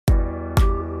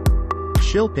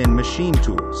Shilpin machine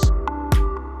tools.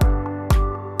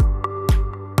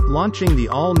 Launching the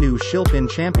all-new Shilpin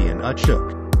Champion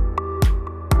Acüka.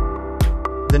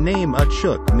 The name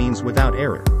Acüka means without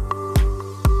error.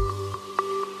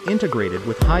 Integrated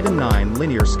with Haydn 9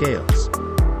 linear scales,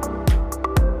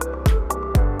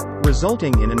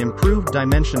 resulting in an improved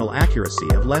dimensional accuracy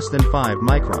of less than 5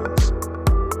 microns.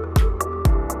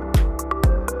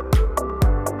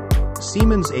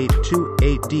 Siemens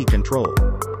 828D control.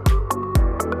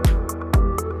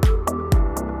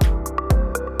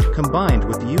 Combined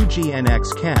with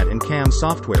UGNX CAD and CAM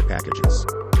software packages.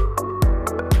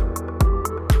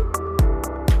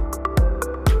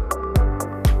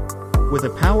 With a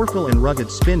powerful and rugged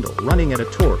spindle running at a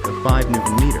torque of 5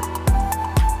 Nm.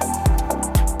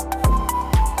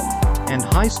 And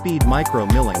high-speed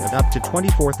micro-milling of up to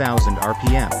 24,000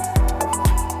 RPM.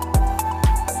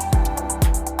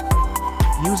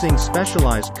 Using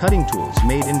specialized cutting tools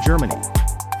made in Germany.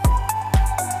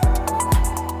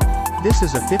 This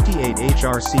is a 58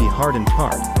 HRC hardened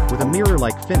part, with a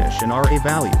mirror-like finish and RA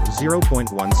value of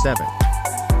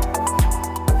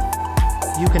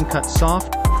 0.17. You can cut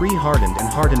soft, pre-hardened and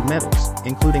hardened metals,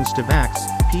 including Stavax,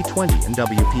 P20 and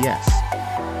WPS.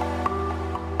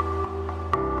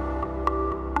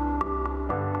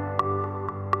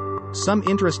 Some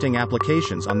interesting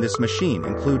applications on this machine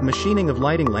include machining of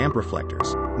lighting lamp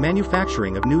reflectors,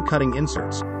 manufacturing of new cutting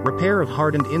inserts, repair of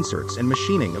hardened inserts and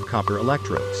machining of copper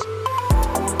electrodes.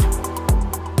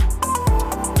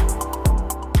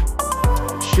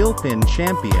 Shilpin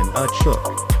Champion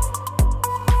Acüka.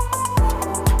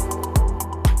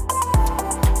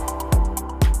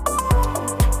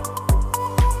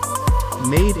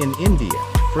 Made in India,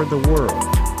 for the world.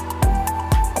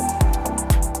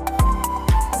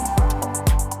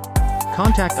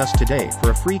 Contact us today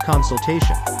for a free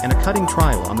consultation and a cutting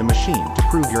trial on the machine to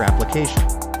prove your application.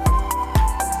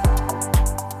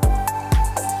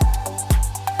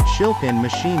 Shilpin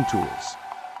Machine Tools.